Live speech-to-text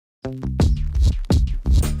Welcome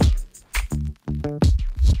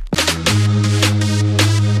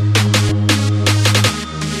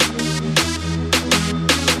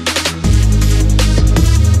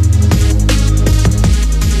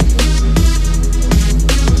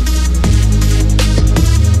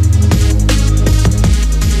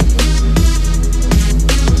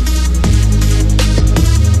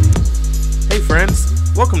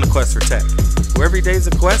to Quest for Tech, where every day is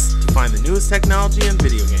a quest to find the newest technology in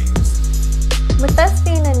video games. With us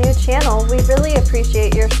being a new channel, we really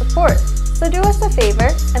appreciate your support. So do us a favor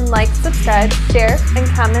and like, subscribe, share, and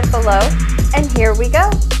comment below. And here we go.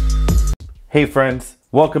 Hey friends,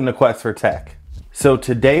 welcome to Quest for Tech. So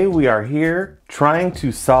today we are here trying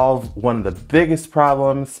to solve one of the biggest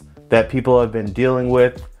problems that people have been dealing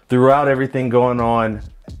with throughout everything going on.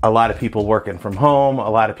 A lot of people working from home, a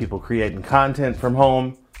lot of people creating content from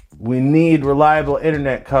home. We need reliable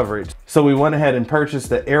internet coverage. So we went ahead and purchased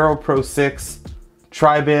the Eero Pro 6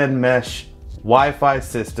 tri-band mesh Wi-Fi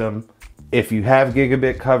system. If you have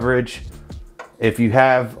gigabit coverage, if you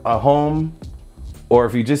have a home, or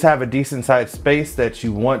if you just have a decent sized space that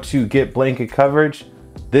you want to get blanket coverage,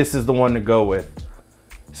 this is the one to go with.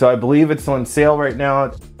 So I believe it's on sale right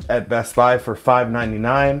now at Best Buy for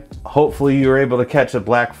 $5.99. Hopefully you were able to catch a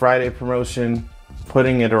Black Friday promotion,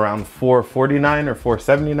 putting it around $4.49 or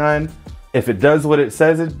 $4.79. If it does what it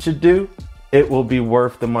says it should do, it will be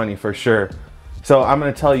worth the money for sure. So I'm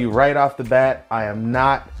gonna tell you right off the bat, I am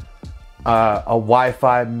not a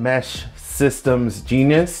Wi-Fi mesh systems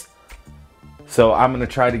genius. So I'm gonna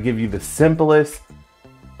try to give you the simplest,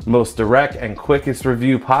 most direct and quickest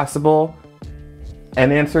review possible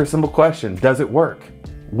and answer a simple question. Does it work?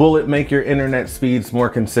 Will it make your internet speeds more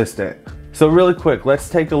consistent? So really quick, let's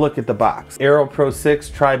take a look at the box. Eero Pro 6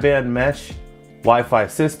 tri-band mesh Wi-Fi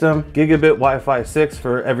system, gigabit Wi-Fi 6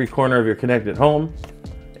 for every corner of your connected home.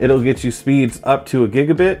 It'll get you speeds up to a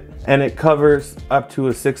gigabit, and it covers up to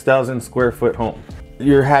a 6,000 square foot home.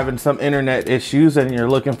 You're having some internet issues and you're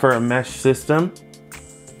looking for a mesh system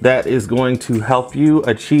that is going to help you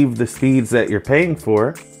achieve the speeds that you're paying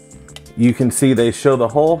for. You can see they show the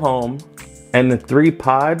whole home and the 3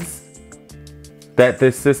 pods that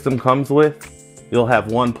this system comes with. You'll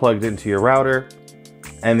have one plugged into your router,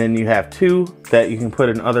 and then you have 2 that you can put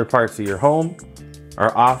in other parts of your home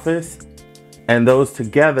or office, and those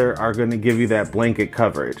together are going to give you that blanket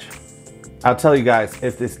coverage. I'll tell you guys,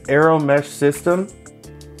 if this Eero mesh system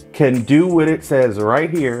can do what it says right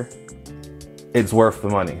here, it's worth the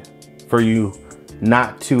money for you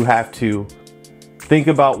not to have to think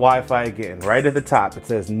about Wi-Fi again. Right at the top, it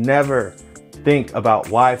says never think about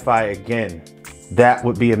Wi-Fi again. That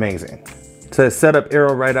would be amazing. It says set up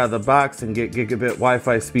Eero right out of the box and get gigabit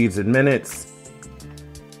Wi-Fi speeds in minutes.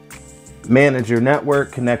 Manage your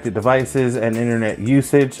network, connected devices, and internet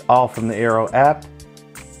usage, all from the Eero app.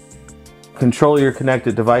 Control your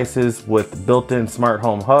connected devices with built-in smart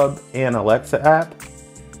home hub and Alexa app.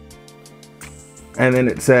 And then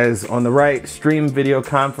it says on the right, stream video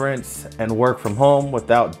conference and work from home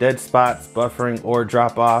without dead spots, buffering, or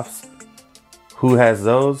drop-offs. Who has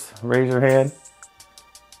those? Raise your hand.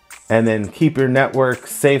 And then keep your network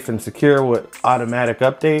safe and secure with automatic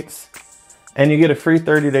updates. And you get a free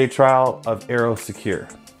 30-day trial of Eero Secure.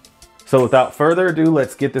 So without further ado,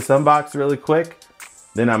 let's get this unboxed really quick.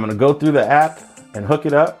 Then I'm gonna go through the app and hook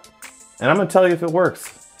it up. And I'm gonna tell you if it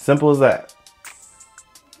works. Simple as that.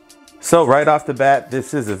 So right off the bat,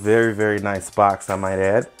 this is a very, very nice box, I might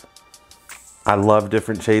add. I love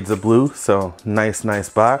different shades of blue, so nice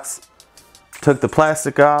box. Took the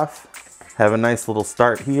plastic off, have a nice little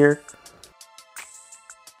start here.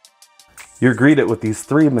 You're greeted with these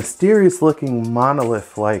 3 mysterious looking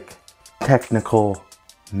monolith-like technical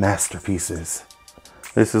masterpieces.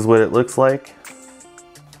 This is what it looks like.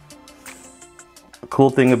 The cool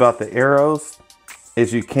thing about the Eeros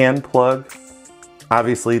is you can plug,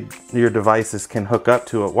 obviously your devices can hook up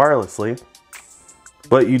to it wirelessly,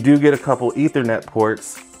 but you do get a couple Ethernet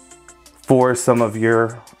ports for some of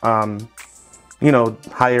your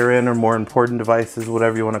higher end or more important devices,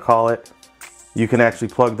 whatever you want to call it. You can actually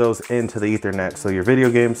plug those into the Ethernet. So your video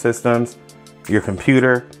game systems, your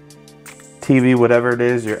computer, TV, whatever it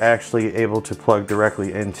is, you're actually able to plug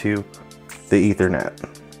directly into the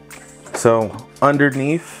Ethernet. So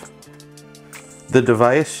underneath the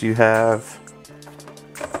device, you have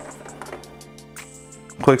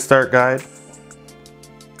quick start guide.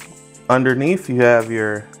 Underneath, you have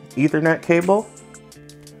your Ethernet cable.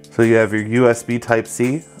 So you have your USB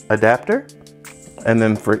Type-C adapter. And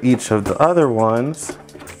then for each of the other ones,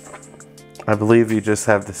 I believe you just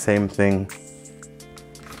have the same thing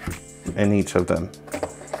in each of them.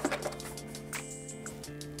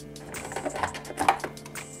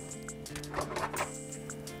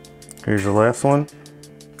 Here's the last one.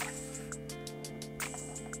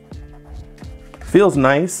 Feels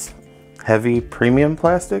nice. Heavy premium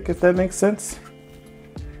plastic, if that makes sense.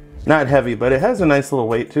 Not heavy, but it has a nice little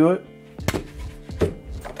weight to it.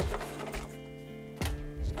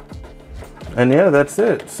 And yeah, that's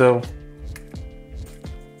it. So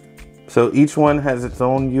each one has its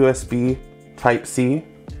own USB Type-C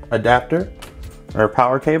adapter or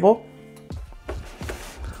power cable.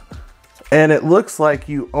 And it looks like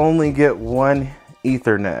you only get one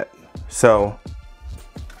Ethernet. So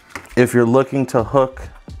if you're looking to hook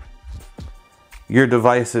your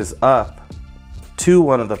devices up to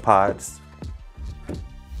one of the pods,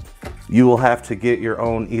 you will have to get your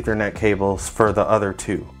own Ethernet cables for the other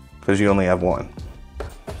two because you only have one.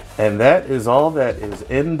 And that is all that is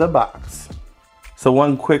in the box. So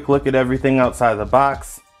one quick look at everything outside the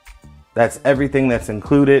box. That's everything that's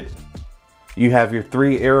included. You have your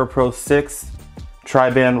 3 Eero Pro 6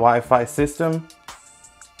 tri-band Wi-Fi system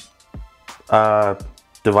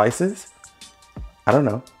devices. I don't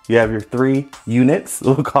know. You have your 3 units,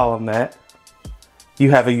 we'll call them that.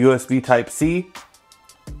 You have a USB Type-C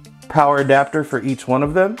power adapter for each one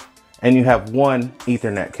of them, and you have one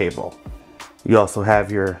Ethernet cable. You also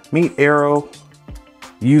have your Meet Eero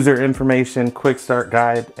user information, quick start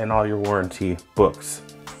guide, and all your warranty books.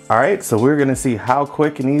 All right, so we're gonna see how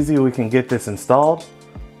quick and easy we can get this installed,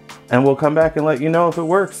 and we'll come back and let you know if it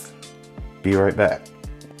works. Be right back.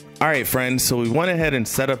 All right, friends, so we went ahead and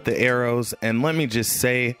set up the Eeros, and let me just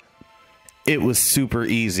say, it was super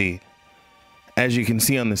easy. As you can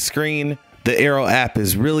see on the screen, the Eero app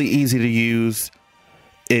is really easy to use.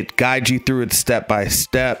 It guides you through it step by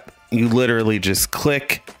step. You literally just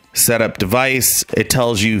click, set up device. It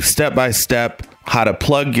tells you step by step how to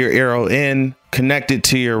plug your Eero in, connect it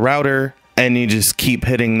to your router, and you just keep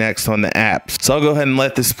hitting next on the app. So I'll go ahead and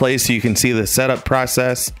let this play so you can see the setup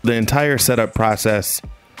process. The entire setup process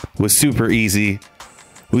was super easy.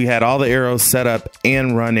 We had all the Eeros set up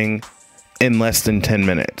and running in less than 10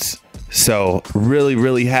 minutes. So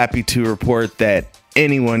really happy to report that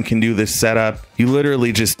anyone can do this setup. You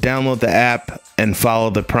literally just download the app and follow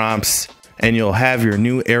the prompts, and you'll have your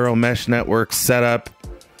new Eero mesh network set up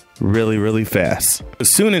really fast. As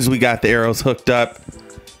soon as we got the Eeros hooked up,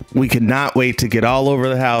 we could not wait to get all over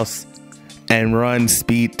the house and run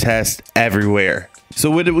speed tests everywhere.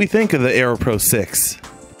 So what did we think of the Eero Pro 6?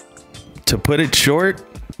 To put it short,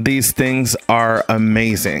 these things are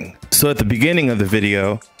amazing. So at the beginning of the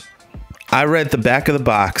video, I read the back of the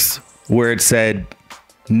box where it said,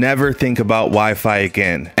 never think about Wi-Fi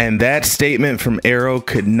again. And that statement from Eero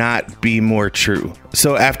could not be more true.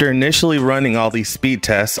 So after initially running all these speed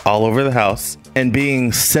tests all over the house and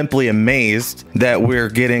being simply amazed that we're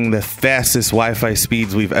getting the fastest Wi-Fi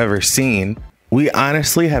speeds we've ever seen, we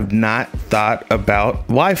honestly have not thought about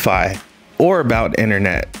Wi-Fi or about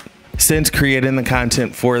internet since creating the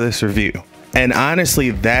content for this review. And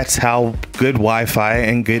honestly, that's how good Wi-Fi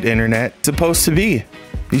and good internet is supposed to be.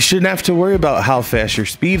 You shouldn't have to worry about how fast your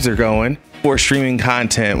speeds are going or streaming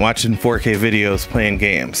content, watching 4K videos, playing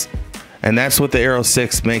games. And that's what the Eero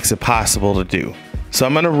 6 makes it possible to do. So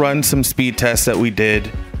I'm gonna run some speed tests that we did.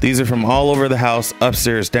 These are from all over the house,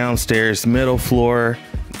 upstairs, downstairs, middle floor,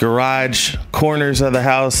 garage, corners of the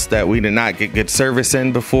house that we did not get good service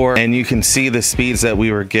in before. And you can see the speeds that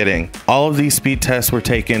we were getting. All of these speed tests were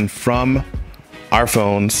taken from our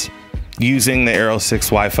phones using the Eero 6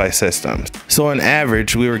 Wi-Fi systems. So on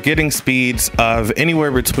average, we were getting speeds of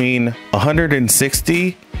anywhere between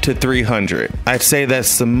 160 to 300. I'd say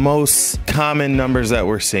that's the most common numbers that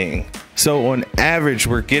we're seeing. So on average,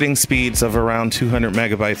 we're getting speeds of around 200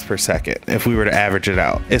 megabytes per second if we were to average it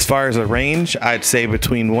out. As far as a range, I'd say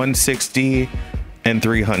between 160 and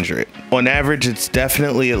 300. On average, it's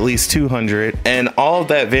definitely at least 200, and all of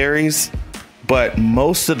that varies. But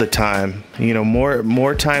most of the time, you know,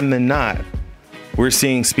 more time than not, we're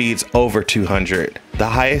seeing speeds over 200. The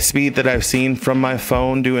highest speed that I've seen from my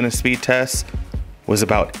phone doing a speed test was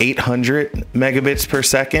about 800 megabits per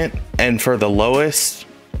second. And for the lowest,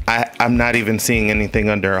 I'm not even seeing anything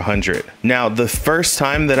under 100. Now, the first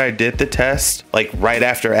time that I did the test, like right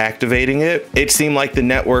after activating it, it seemed like the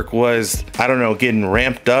network was, I don't know, getting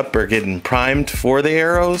ramped up or getting primed for the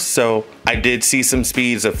Eeros. So I did see some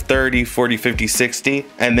speeds of 30, 40, 50, 60.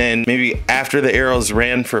 And then maybe after the Eeros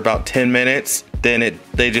ran for about 10 minutes, then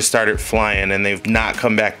they just started flying and they've not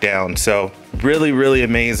come back down. So really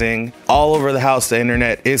amazing. All over the house, the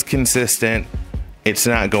internet is consistent. It's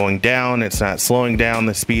not going down, it's not slowing down,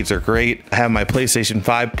 the speeds are great. I have my PlayStation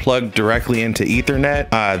 5 plugged directly into Ethernet.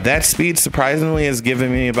 That speed surprisingly is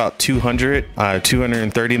giving me about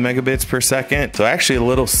 230 megabits per second. So actually a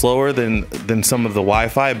little slower than some of the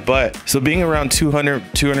Wi-Fi, but so being around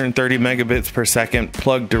 230 megabits per second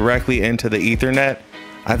plugged directly into the Ethernet,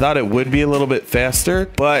 I thought it would be a little bit faster,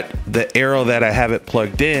 but the Eero that I have it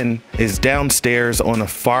plugged in is downstairs on the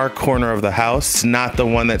far corner of the house, not the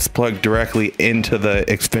one that's plugged directly into the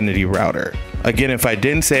Xfinity router. Again, if I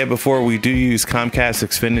didn't say it before, we do use Comcast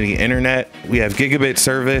Xfinity Internet. We have gigabit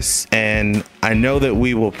service, and I know that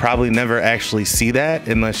we will probably never actually see that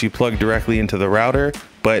unless you plug directly into the router,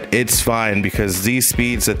 but it's fine because these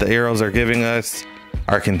speeds that the Eeros are giving us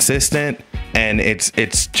are consistent, and it's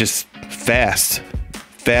just fast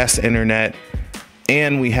internet,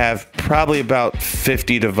 and we have probably about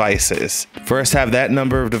 50 devices. For us to have that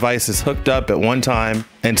number of devices hooked up at one time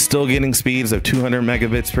and still getting speeds of 200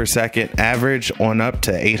 megabits per second average on up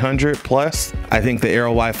to 800 plus, I think the Eero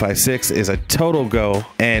Wi-Fi 6 is a total go.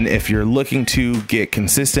 And if you're looking to get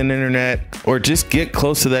consistent internet or just get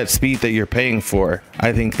close to that speed that you're paying for,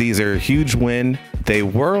 I think these are a huge win. They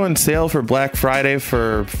were on sale for Black Friday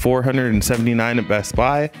for $479 at Best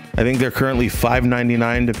Buy. I think they're currently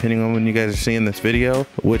 $599 depending on when you guys are seeing this video,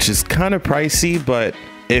 which is kind of pricey, but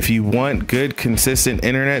if you want good consistent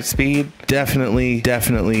internet speed,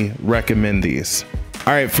 definitely recommend these.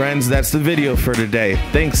 All right, friends, that's the video for today.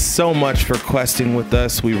 Thanks so much for questing with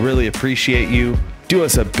us. We really appreciate you. Do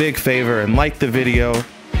us a big favor and like the video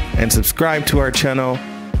and subscribe to our channel.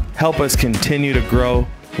 Help us continue to grow.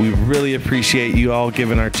 We really appreciate you all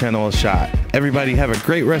giving our channel a shot. Everybody have a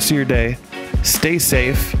great rest of your day. Stay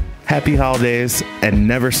safe, happy holidays, and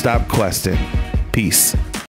never stop questing. Peace.